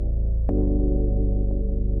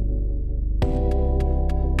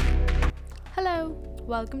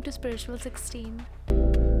Welcome to Spiritual 16.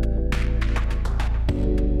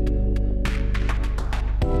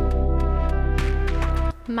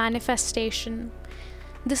 Manifestation.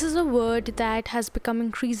 This is a word that has become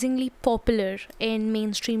increasingly popular in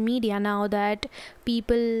mainstream media now that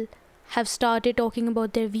people have started talking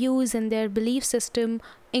about their views and their belief system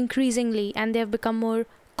increasingly, and they have become more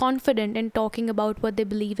confident in talking about what they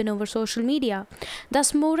believe in over social media.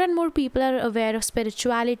 Thus, more and more people are aware of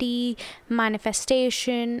spirituality,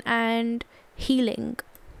 manifestation, and healing.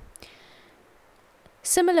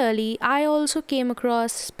 Similarly, I also came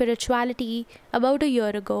across spirituality about a year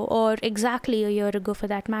ago, or exactly a year ago for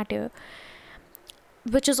that matter,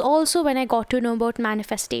 which is also when I got to know about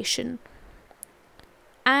manifestation.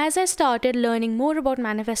 As I started learning more about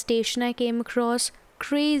manifestation, I came across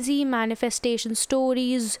crazy manifestation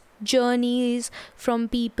stories, journeys from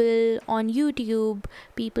people on YouTube,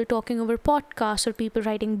 people talking over podcasts, or people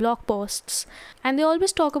writing blog posts. And they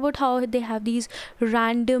always talk about how they have these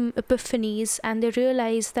random epiphanies and they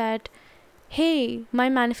realize that, hey, my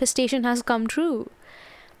manifestation has come true.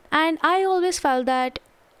 And I always felt that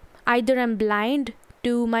either I'm blind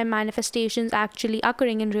to my manifestations actually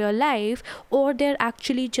occurring in real life, or they're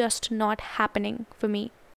actually just not happening for me.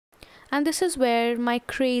 And this is where my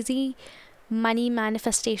crazy money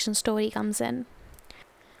manifestation story comes in.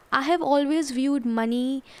 I have always viewed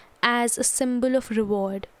money as a symbol of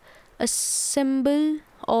reward, a symbol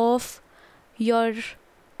of your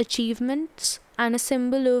achievements, and a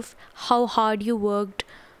symbol of how hard you worked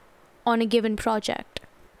on a given project.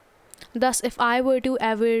 Thus, if I were to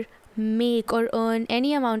ever make or earn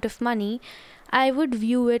any amount of money, I would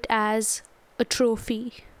view it as a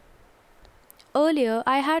trophy. Earlier,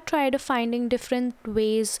 I had tried finding different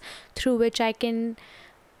ways through which I can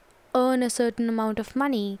earn a certain amount of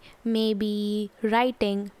money, maybe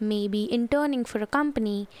writing, maybe interning for a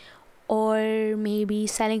company, or maybe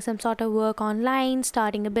selling some sort of work online,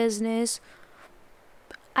 starting a business.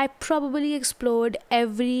 I probably explored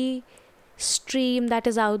every stream that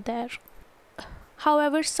is out there.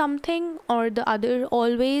 However, something or the other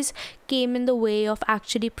always came in the way of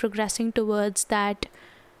actually progressing towards that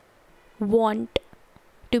want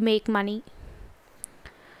to make money.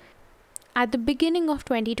 At the beginning of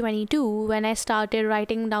 2022, when I started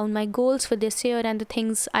writing down my goals for this year and the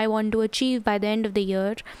things I want to achieve by the end of the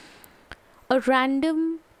year, a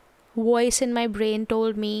random voice in my brain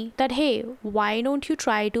told me that, hey, why don't you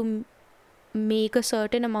try to make a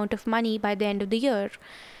certain amount of money by the end of the year?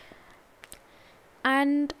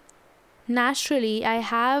 And naturally, I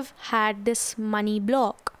have had this money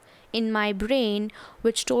block in my brain,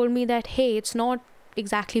 which told me that, hey, it's not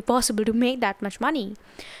exactly possible to make that much money.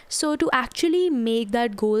 So, to actually make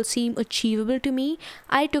that goal seem achievable to me,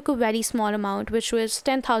 I took a very small amount, which was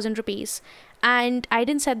 10,000 rupees. And I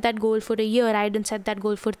didn't set that goal for a year, I didn't set that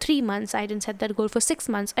goal for 3 months, I didn't set that goal for 6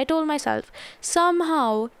 months. I told myself,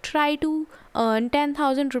 somehow try to earn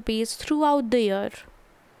 10,000 rupees throughout the year.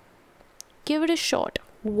 Give it a shot.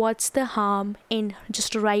 What's the harm in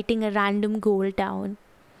just writing a random goal down?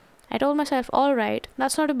 I told myself, alright,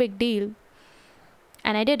 that's not a big deal.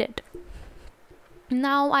 And I did it.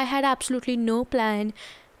 Now I had absolutely no plan,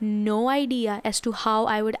 no idea as to how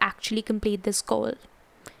I would actually complete this goal.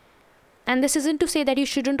 And this isn't to say that you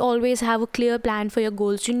shouldn't always have a clear plan for your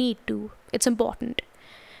goals. You need to. It's important.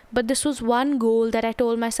 But this was one goal that I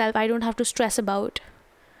told myself I don't have to stress about.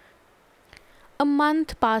 A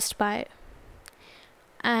month passed by,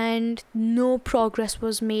 and no progress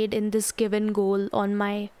was made in this given goal on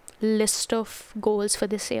my list of goals for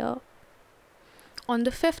this year. On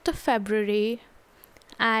the 5th of February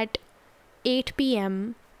at 8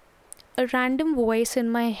 pm, a random voice in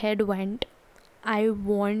my head went, I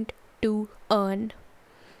want to earn.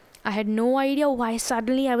 I had no idea why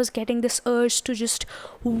suddenly I was getting this urge to just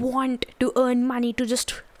want to earn money, to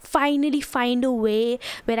just finally find a way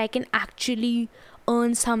where I can actually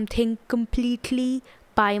earn something completely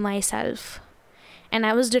by myself. And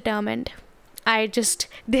I was determined. I just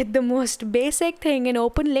did the most basic thing and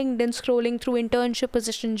opened LinkedIn, scrolling through internship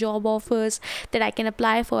position job offers that I can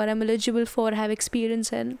apply for, I'm eligible for, have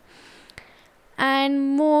experience in.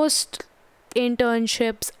 And most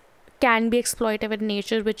internships can be exploitative in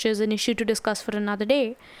nature, which is an issue to discuss for another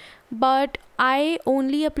day. But I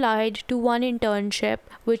only applied to one internship,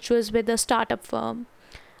 which was with a startup firm.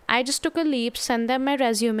 I just took a leap, sent them my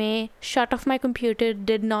resume, shut off my computer,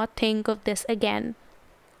 did not think of this again.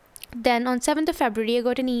 Then on 7th of February, I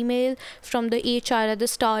got an email from the HR at the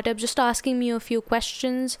startup just asking me a few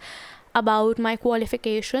questions about my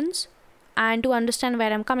qualifications and to understand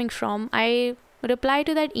where I'm coming from. I replied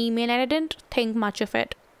to that email and I didn't think much of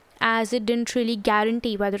it. as it didn't really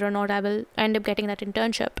guarantee whether or not I will end up getting that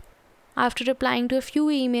internship. After replying to a few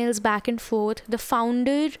emails back and forth, the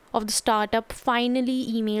founder of the startup finally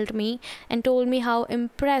emailed me and told me how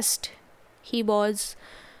impressed he was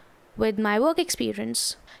with my work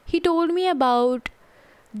experience. He told me about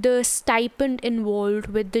the stipend involved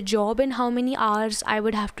with the job and how many hours I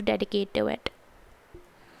would have to dedicate to it.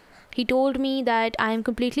 He told me that I am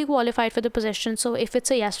completely qualified for the position, so if it's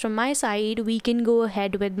a yes from my side, we can go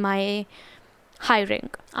ahead with my hiring.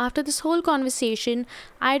 After this whole conversation,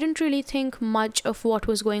 I didn't really think much of what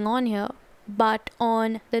was going on here. But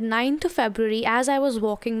on the 9th of February, as I was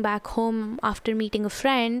walking back home after meeting a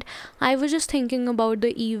friend, I was just thinking about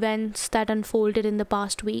the events that unfolded in the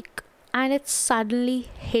past week. And it suddenly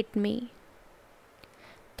hit me.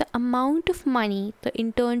 The amount of money the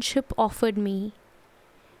internship offered me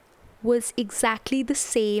was exactly the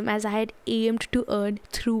same as I had aimed to earn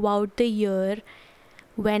throughout the year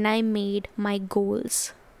when I made my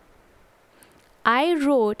goals. I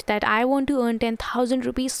wrote that I want to earn 10,000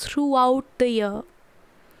 rupees throughout the year.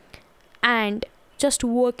 And just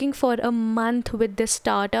working for a month with this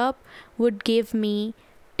startup would give me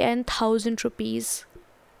 10,000 rupees.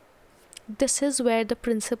 This is where the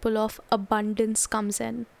principle of abundance comes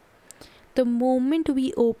in. The moment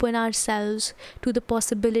we open ourselves to the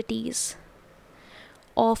possibilities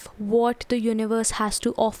of what the universe has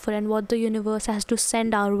to offer and what the universe has to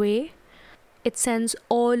send our way, it sends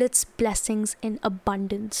all its blessings in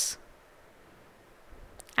abundance.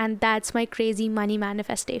 And that's my crazy money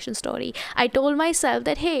manifestation story. I told myself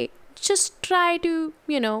that, hey, just try to,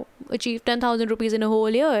 achieve 10,000 rupees in a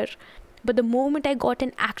whole year. But the moment I got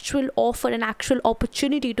an actual offer, an actual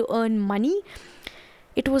opportunity to earn money,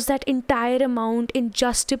 it was that entire amount in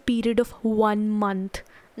just a period of 1 month.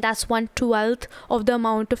 That's 1/12 of the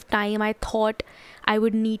amount of time I thought I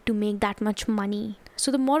would need to make that much money.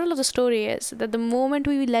 So the moral of the story is that the moment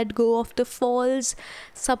we let go of the false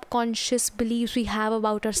subconscious beliefs we have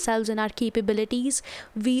about ourselves and our capabilities,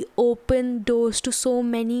 we open doors to so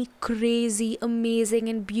many crazy, amazing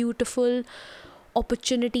and beautiful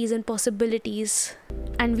opportunities and possibilities,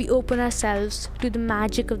 and we open ourselves to the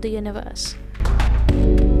magic of the universe.